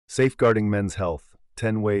Safeguarding men's health,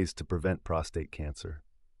 10 ways to prevent prostate cancer.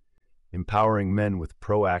 Empowering men with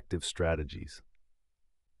proactive strategies.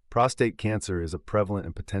 Prostate cancer is a prevalent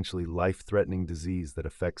and potentially life-threatening disease that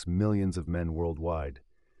affects millions of men worldwide.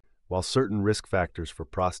 While certain risk factors for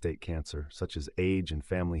prostate cancer, such as age and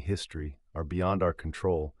family history, are beyond our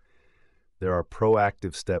control, there are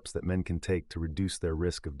proactive steps that men can take to reduce their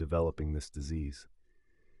risk of developing this disease.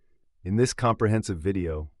 In this comprehensive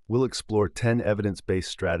video, we'll explore 10 evidence-based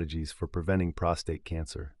strategies for preventing prostate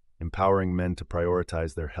cancer, empowering men to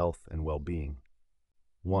prioritize their health and well-being.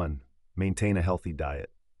 1. Maintain a healthy diet.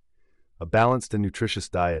 A balanced and nutritious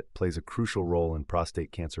diet plays a crucial role in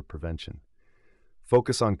prostate cancer prevention.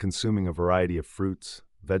 Focus on consuming a variety of fruits,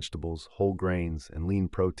 vegetables, whole grains, and lean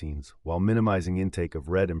proteins, while minimizing intake of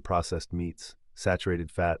red and processed meats, saturated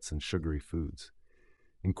fats, and sugary foods.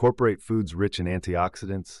 Incorporate foods rich in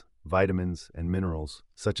antioxidants, vitamins, and minerals,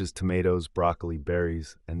 such as tomatoes, broccoli,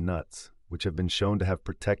 berries, and nuts, which have been shown to have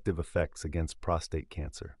protective effects against prostate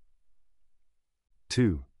cancer.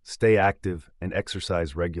 2. Stay active and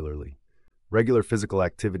exercise regularly. Regular physical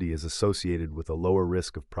activity is associated with a lower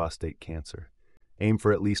risk of prostate cancer. Aim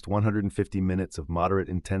for at least 150 minutes of moderate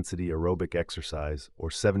intensity aerobic exercise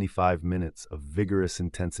or 75 minutes of vigorous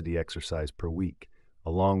intensity exercise per week,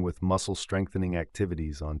 along with muscle strengthening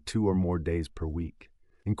activities on 2 or more days per week.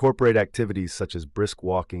 Incorporate activities such as brisk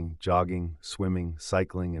walking, jogging, swimming,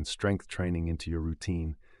 cycling, and strength training into your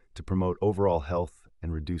routine to promote overall health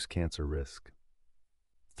and reduce cancer risk.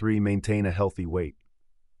 3. Maintain a healthy weight.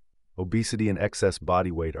 Obesity and excess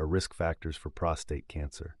body weight are risk factors for prostate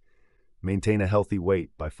cancer. Maintain a healthy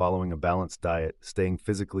weight by following a balanced diet, staying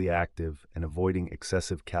physically active, and avoiding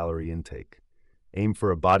excessive calorie intake. Aim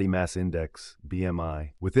for a body mass index,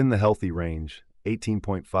 BMI, within the healthy range,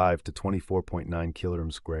 18.5 to 24.9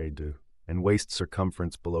 kilograms squared, and waist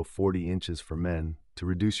circumference below 40 inches for men to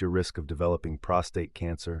reduce your risk of developing prostate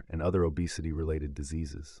cancer and other obesity-related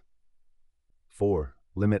diseases. 4.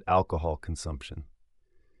 Limit alcohol consumption.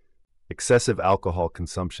 Excessive alcohol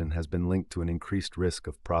consumption has been linked to an increased risk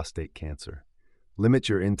of prostate cancer. Limit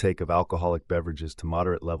your intake of alcoholic beverages to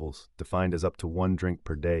moderate levels, defined as up to 1 drink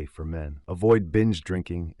per day for men. Avoid binge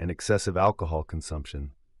drinking and excessive alcohol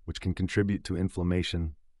consumption, which can contribute to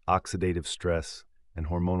inflammation, oxidative stress, and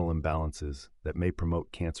hormonal imbalances that may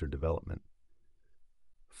promote cancer development.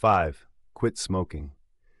 5. Quit smoking.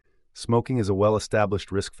 Smoking is a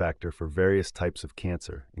well-established risk factor for various types of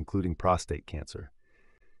cancer, including prostate cancer.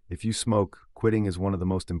 If you smoke, quitting is one of the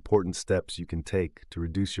most important steps you can take to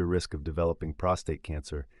reduce your risk of developing prostate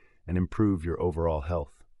cancer and improve your overall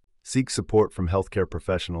health. Seek support from healthcare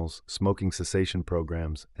professionals, smoking cessation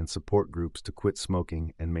programs, and support groups to quit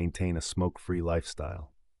smoking and maintain a smoke-free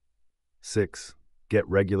lifestyle. 6. Get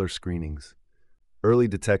regular screenings. Early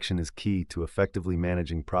detection is key to effectively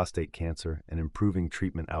managing prostate cancer and improving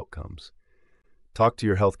treatment outcomes. Talk to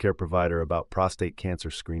your healthcare provider about prostate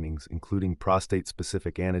cancer screenings, including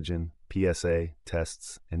prostate-specific antigen, PSA,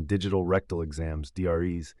 tests, and digital rectal exams,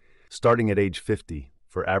 DREs, starting at age 50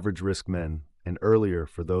 for average-risk men and earlier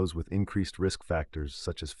for those with increased risk factors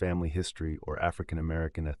such as family history or African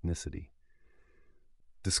American ethnicity.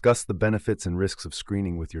 Discuss the benefits and risks of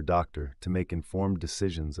screening with your doctor to make informed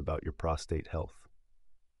decisions about your prostate health.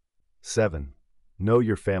 7. Know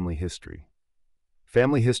your family history.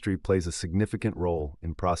 Family history plays a significant role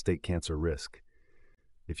in prostate cancer risk.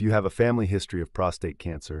 If you have a family history of prostate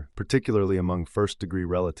cancer, particularly among first-degree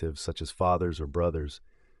relatives such as fathers or brothers,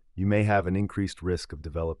 you may have an increased risk of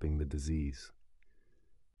developing the disease.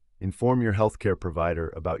 Inform your healthcare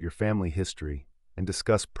provider about your family history and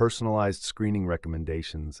discuss personalized screening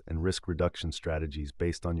recommendations and risk reduction strategies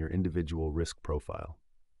based on your individual risk profile.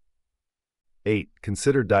 8.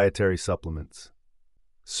 Consider dietary supplements.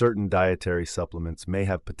 Certain dietary supplements may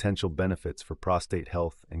have potential benefits for prostate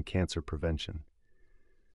health and cancer prevention.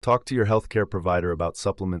 Talk to your healthcare provider about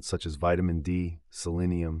supplements such as vitamin D,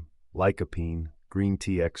 selenium, lycopene, green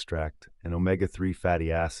tea extract, and omega-3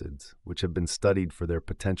 fatty acids, which have been studied for their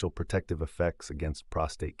potential protective effects against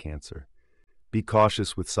prostate cancer. Be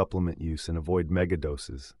cautious with supplement use and avoid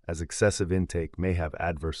megadoses, as excessive intake may have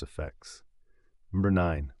adverse effects. Number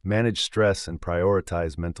 9. Manage stress and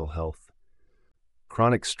prioritize mental health.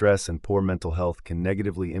 Chronic stress and poor mental health can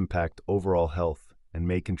negatively impact overall health and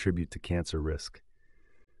may contribute to cancer risk.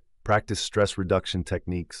 Practice stress reduction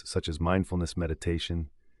techniques such as mindfulness meditation,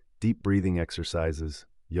 deep breathing exercises,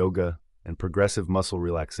 yoga, and progressive muscle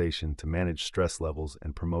relaxation to manage stress levels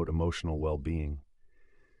and promote emotional well-being.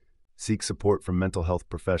 Seek support from mental health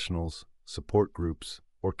professionals, support groups,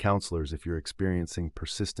 or counselors if you're experiencing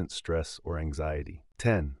persistent stress or anxiety.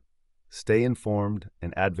 10. Stay informed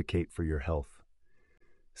and advocate for your health.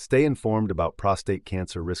 Stay informed about prostate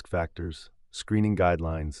cancer risk factors, screening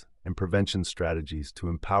guidelines, and prevention strategies to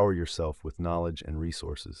empower yourself with knowledge and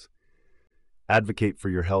resources. Advocate for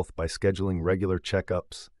your health by scheduling regular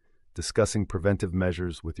checkups, discussing preventive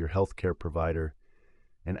measures with your healthcare provider,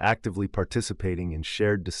 and actively participating in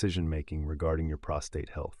shared decision-making regarding your prostate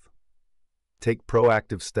health. Take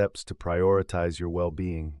proactive steps to prioritize your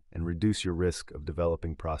well-being and reduce your risk of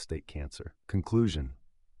developing prostate cancer. Conclusion: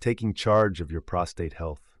 taking charge of your prostate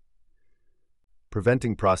health.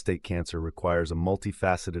 Preventing prostate cancer requires a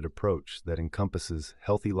multifaceted approach that encompasses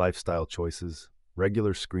healthy lifestyle choices,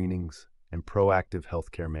 regular screenings, and proactive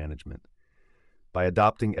healthcare management. By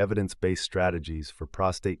adopting evidence-based strategies for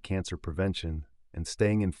prostate cancer prevention and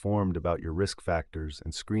staying informed about your risk factors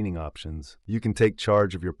and screening options, you can take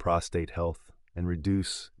charge of your prostate health and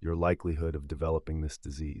reduce your likelihood of developing this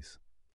disease.